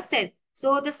of the cell.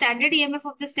 So the standard EMF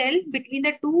of the cell between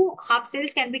the two half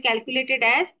cells can be calculated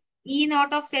as E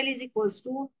naught of cell is equals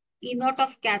to E naught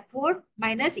of cathode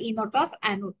minus E naught of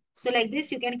anode. So like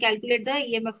this, you can calculate the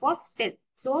EMF of cell.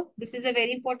 So this is a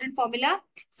very important formula.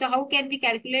 So how can we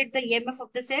calculate the EMF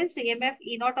of the cell? So EMF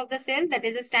E naught of the cell, that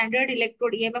is a standard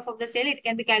electrode EMF of the cell. It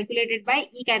can be calculated by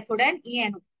E cathode and E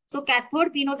anode. So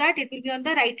cathode, we know that it will be on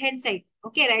the right hand side.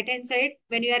 Okay, right hand side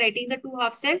when you are writing the two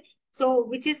half cell. So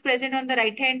which is present on the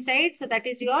right hand side? So that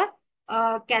is your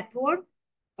cathode.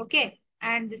 Okay,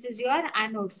 and this is your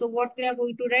anode. So what we are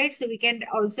going to write? So we can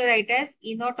also write as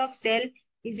E naught of cell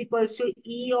is equals to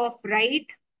E of right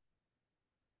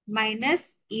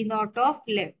minus E naught of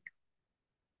left.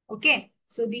 Okay,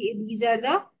 so these are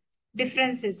the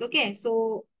differences. Okay,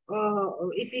 so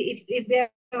if they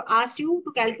have asked you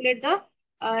to calculate the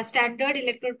standard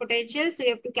electrode potential, so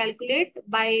you have to calculate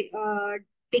by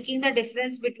taking the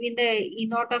difference between the E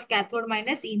naught of cathode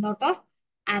minus E naught of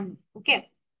anode. Okay,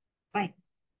 fine.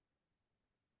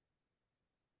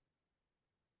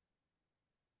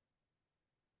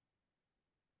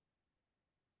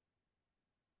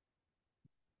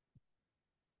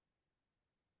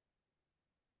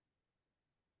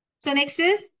 So next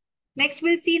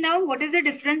we'll see now what is the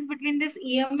difference between this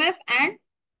EMF and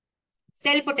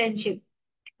cell potential.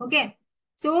 Okay.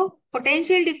 So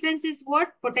potential difference is what?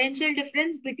 Potential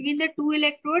difference between the two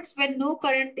electrodes when no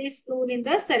current is flown in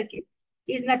the circuit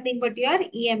is nothing but your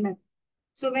EMF.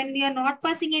 So when we are not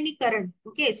passing any current,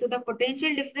 okay, so the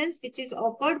potential difference which is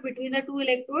occurred between the two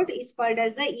electrode is called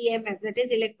as the EMF, that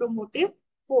is electromotive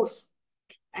force.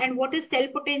 And what is cell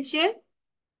potential?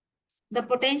 The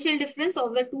potential difference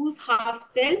of the two half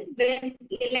cell when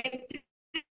electric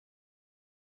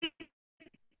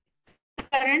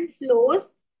current flows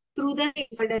through the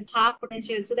half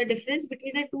potential. So the difference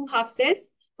between the two half cells,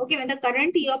 okay, when the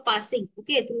current you are passing,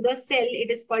 okay, through the cell,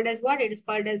 it is called as what? It is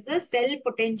called as the cell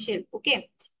potential, okay.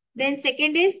 Then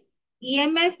second is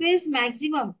EMF is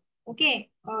maximum, okay.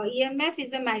 EMF is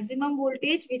the maximum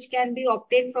voltage which can be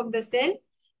obtained from the cell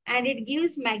and it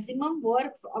gives maximum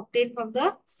work obtained from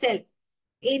the cell.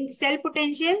 In cell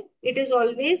potential, it is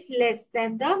always less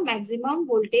than the maximum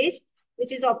voltage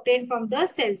which is obtained from the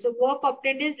cell. So work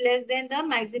obtained is less than the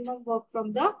maximum work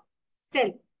from the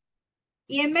cell.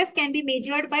 EMF can be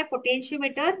measured by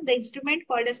potentiometer, the instrument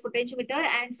called as potentiometer,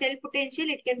 and cell potential,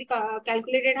 it can be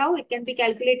calculated how? It can be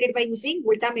calculated by using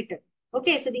voltmeter.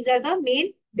 Okay, so these are the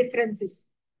main differences.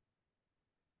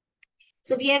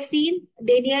 So we have seen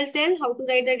Daniell cell, how to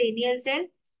write the Daniell cell,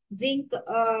 zinc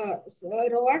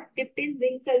rod dipped in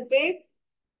zinc sulfate.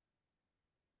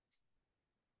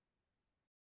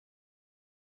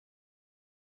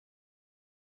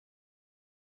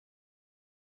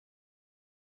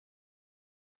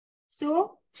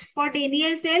 So for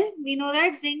Daniell cell, we know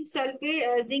that zinc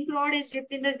sulfate, zinc rod is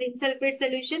dipped in the zinc sulfate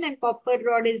solution and copper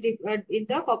rod is dipped in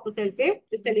the copper sulfate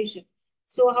solution.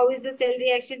 So how is the cell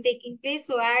reaction taking place?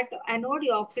 So at anode,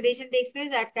 your oxidation takes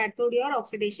place. At cathode, your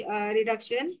oxidation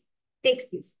reduction takes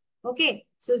place. Okay.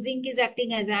 So zinc is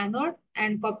acting as anode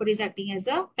and copper is acting as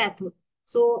a cathode.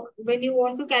 So when you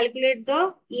want to calculate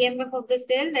the EMF of the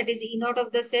cell, that is E naught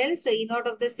of the cell. So E naught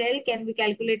of the cell can be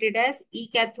calculated as E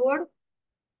cathode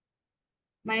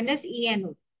minus E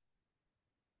anode,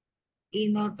 E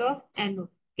naught of anode.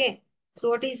 Okay. So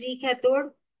what is E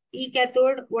cathode? E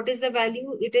cathode, what is the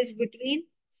value? It is between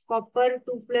copper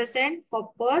 2 plus and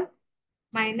copper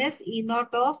minus E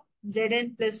naught of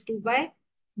Zn plus 2 by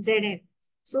Zn.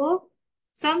 So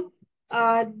some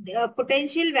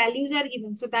potential values are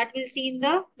given. So that we'll see in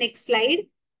the next slide.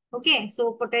 Okay,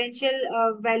 so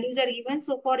potential values are given.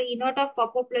 So for E naught of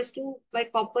copper plus 2 by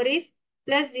copper is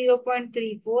plus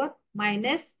 0.34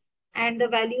 minus, and the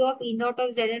value of E naught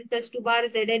of Zn plus 2 bar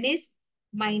Zn is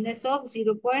minus of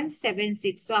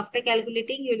 0.76. So after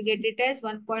calculating, you'll get it as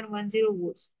 1.10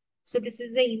 volts. So this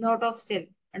is the E naught of cell.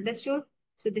 Understood?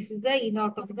 So this is the E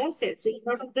naught of the cell. So E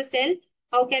naught of the cell,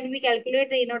 how can we calculate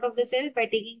the E naught of the cell? By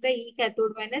taking the E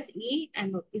cathode minus E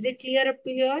anode. Is it clear up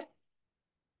to here?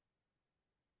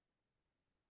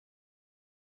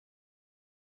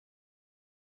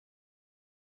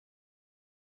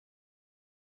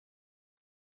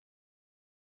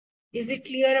 Is it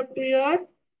clear up to here?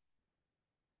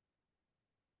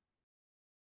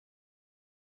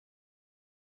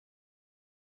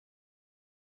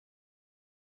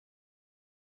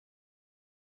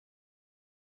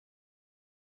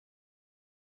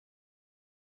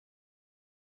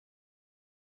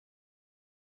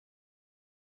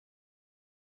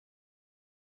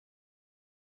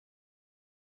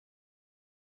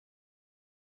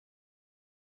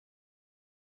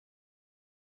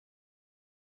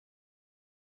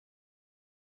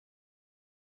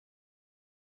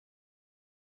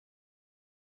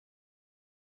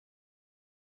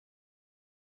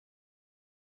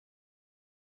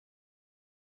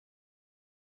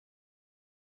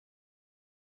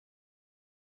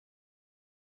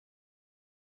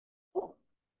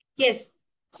 Yes.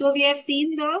 So we have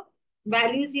seen the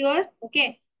values here.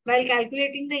 Okay. While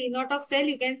calculating the E naught of cell,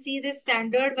 you can see the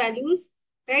standard values,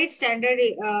 right? Standard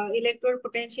electrode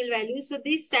potential values. So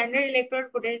these standard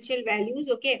electrode potential values,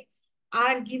 okay,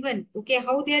 are given. Okay.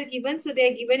 How they are given? So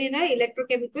they are given in a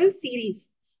electrochemical series.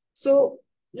 So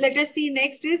let us see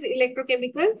next is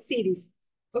electrochemical series.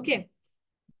 Okay.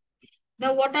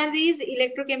 Now, what are these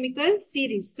electrochemical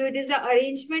series? So it is the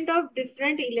arrangement of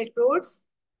different electrodes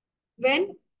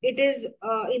when it is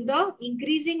in the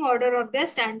increasing order of the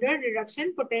standard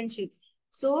reduction potential.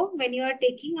 So when you are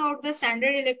taking out the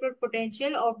standard electrode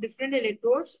potential of different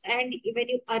electrodes and when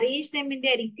you arrange them in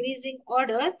their increasing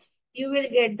order, you will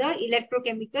get the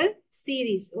electrochemical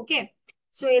series. Okay.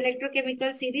 So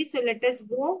electrochemical series. So let us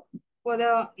go for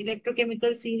the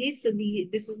electrochemical series. So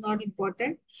this is not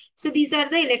important. So these are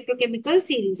the electrochemical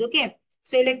series. Okay.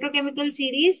 So electrochemical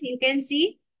series, you can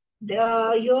see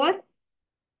here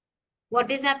what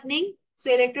is happening? So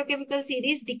electrochemical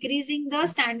series decreasing the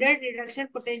standard reduction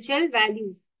potential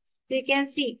value. So you can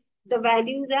see the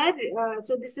values are,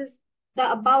 so this is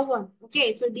the above one.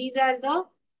 Okay, so these are the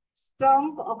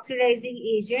strong oxidizing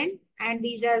agent and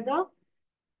these are the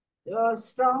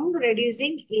strong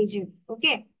reducing agent.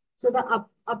 Okay. So the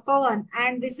upper one,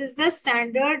 and this is the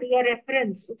standard your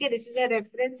reference. Okay, this is a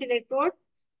reference electrode.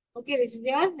 Okay, this is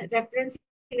your reference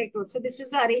electrode. So this is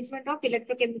the arrangement of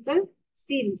electrochemical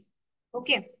series.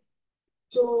 Okay.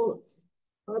 So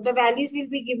the values will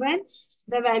be given.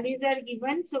 The values are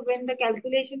given. So when the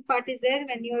calculation part is there,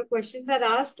 when your questions are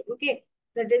asked, okay,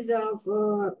 that is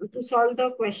to solve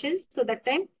the questions. So that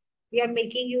time we are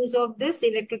making use of this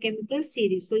electrochemical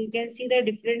series. So you can see the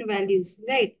different values,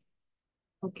 right?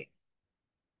 Okay.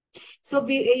 So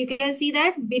you can see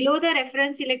that below the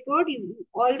reference electrode,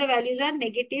 all the values are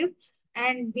negative,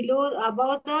 and below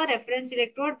above the reference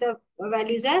electrode, the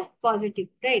values are positive,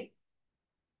 right?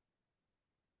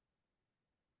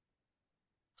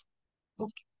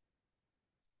 Okay.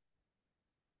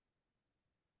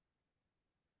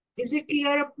 Is it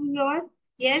clear up to your?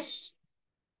 Yes.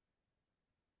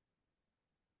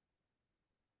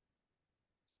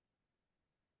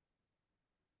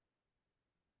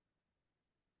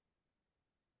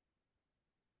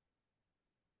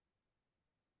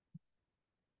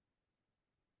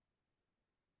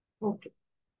 Okay.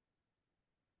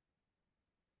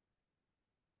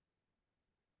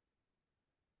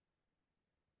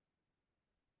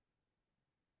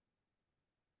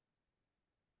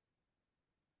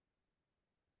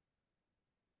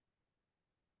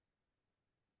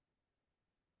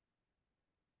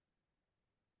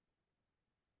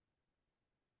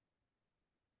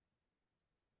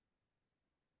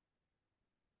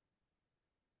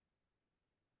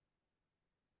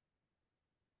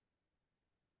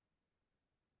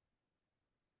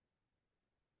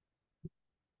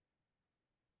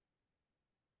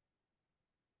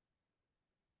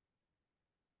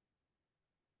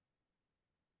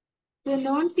 So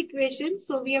Nernst equation.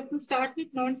 So we have to start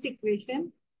with Nernst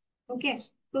equation. Okay.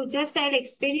 So just I'll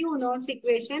explain you Nernst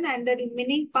equation and the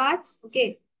remaining parts.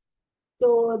 Okay.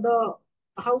 So the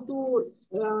how to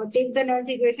take the Nernst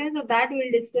equation. So that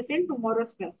we'll discuss in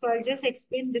tomorrow's class. So I'll just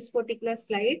explain this particular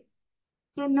slide.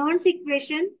 So Nernst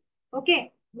equation.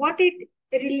 Okay. What it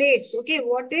relates. Okay.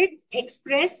 What it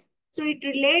express. So it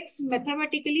relates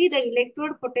mathematically the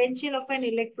electrode potential of an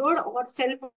electrode or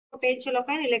cell potential of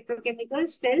an electrochemical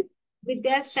cell with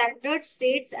their standard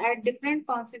states at different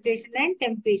concentration and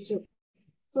temperature.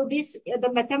 So this the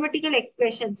mathematical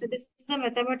expression. So this is a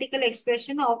mathematical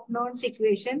expression of Nernst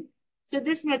equation. So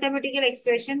this mathematical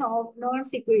expression of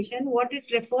Nernst equation, what it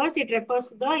refers to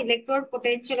the electrode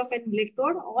potential of an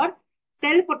electrode or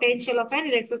cell potential of an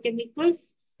electrochemical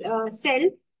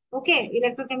cell. Okay,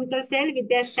 electrochemical cell with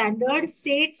their standard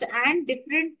states and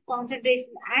different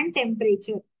concentration and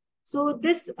temperature. So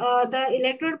this the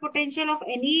electrode potential of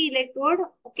any electrode,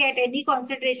 okay, at any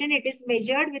concentration, it is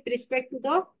measured with respect to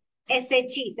the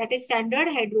SHE, that is standard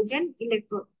hydrogen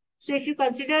electrode. So if you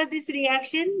consider this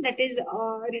reaction, that is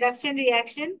reduction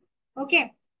reaction,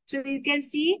 okay. So you can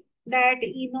see that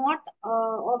E naught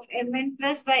of Mn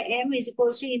plus by M is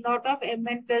equals to E naught of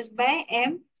Mn plus by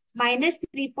M minus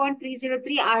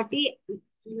 3.303 RT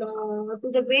to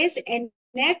the base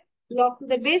NF log to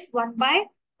the base 1 by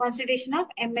concentration of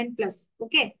Mn plus.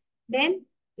 Okay. Then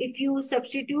if you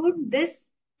substitute this,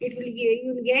 it will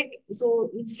you will get,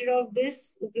 so instead of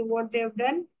this, okay, what they have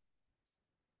done,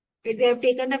 they have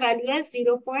taken the value as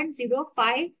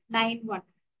 0.0591.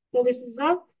 So this is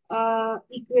the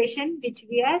equation which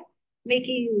we are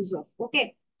making use of.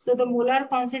 Okay. So the molar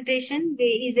concentration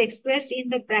is expressed in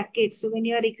the brackets. So when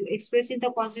you are expressing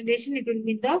the concentration, it will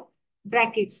be in the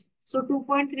brackets. So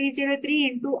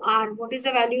 2.303 into R. What is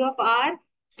the value of R?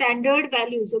 Standard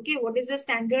values. Okay. What is the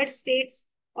standard states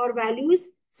or values?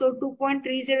 So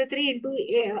 2.303 into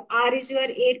R is your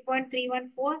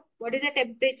 8.314. What is the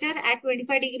temperature at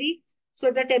 25 degree? So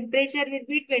the temperature will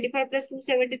be 25 plus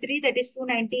 273, that is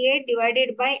 298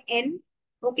 divided by N.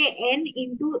 Okay, N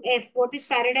into F. What is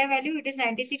Faraday value? It is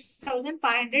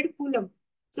 96,500 Coulomb.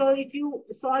 So if you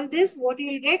solve this, what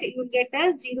you will get? You will get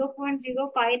a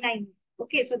 0.059.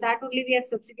 Okay, so that only we have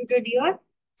substituted here.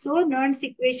 So Nernst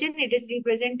equation, it is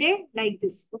represented like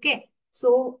this. Okay,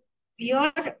 so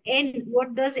here N,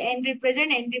 what does N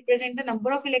represent? N represent the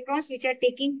number of electrons which are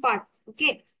taking part,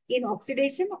 okay, in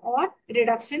oxidation or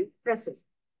reduction process.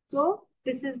 So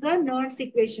this is the Nernst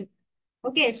equation.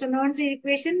 Okay, so Nernst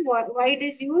equation, why it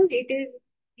is used? It is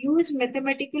used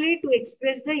mathematically to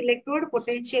express the electrode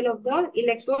potential of the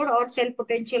electrode or cell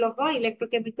potential of a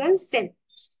electrochemical cell.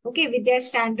 Okay, with their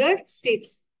standard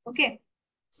states. Okay,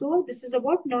 so this is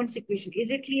about Nernst equation.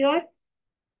 Is it clear?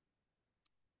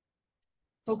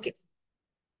 Okay.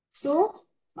 So,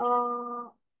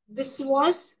 this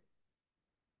was,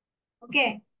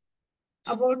 okay,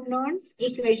 about Nernst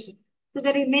equation. So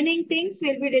the remaining things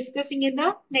we'll be discussing in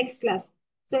the next class.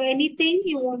 So anything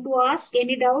you want to ask,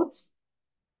 any doubts?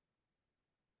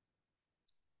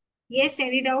 Yes,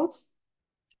 any doubts?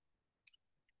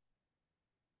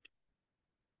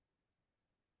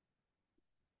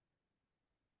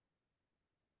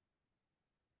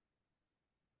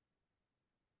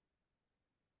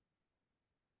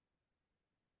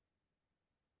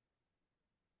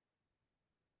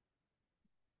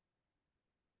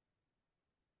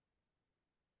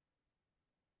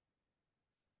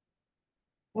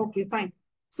 Okay, fine.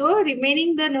 So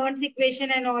remaining the Nernst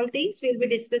equation and all things we'll be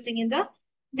discussing in the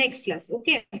next class.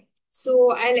 Okay.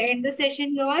 So I'll end the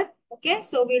session here. Okay.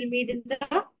 So we'll meet in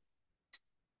the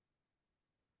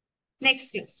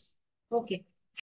next class. Okay.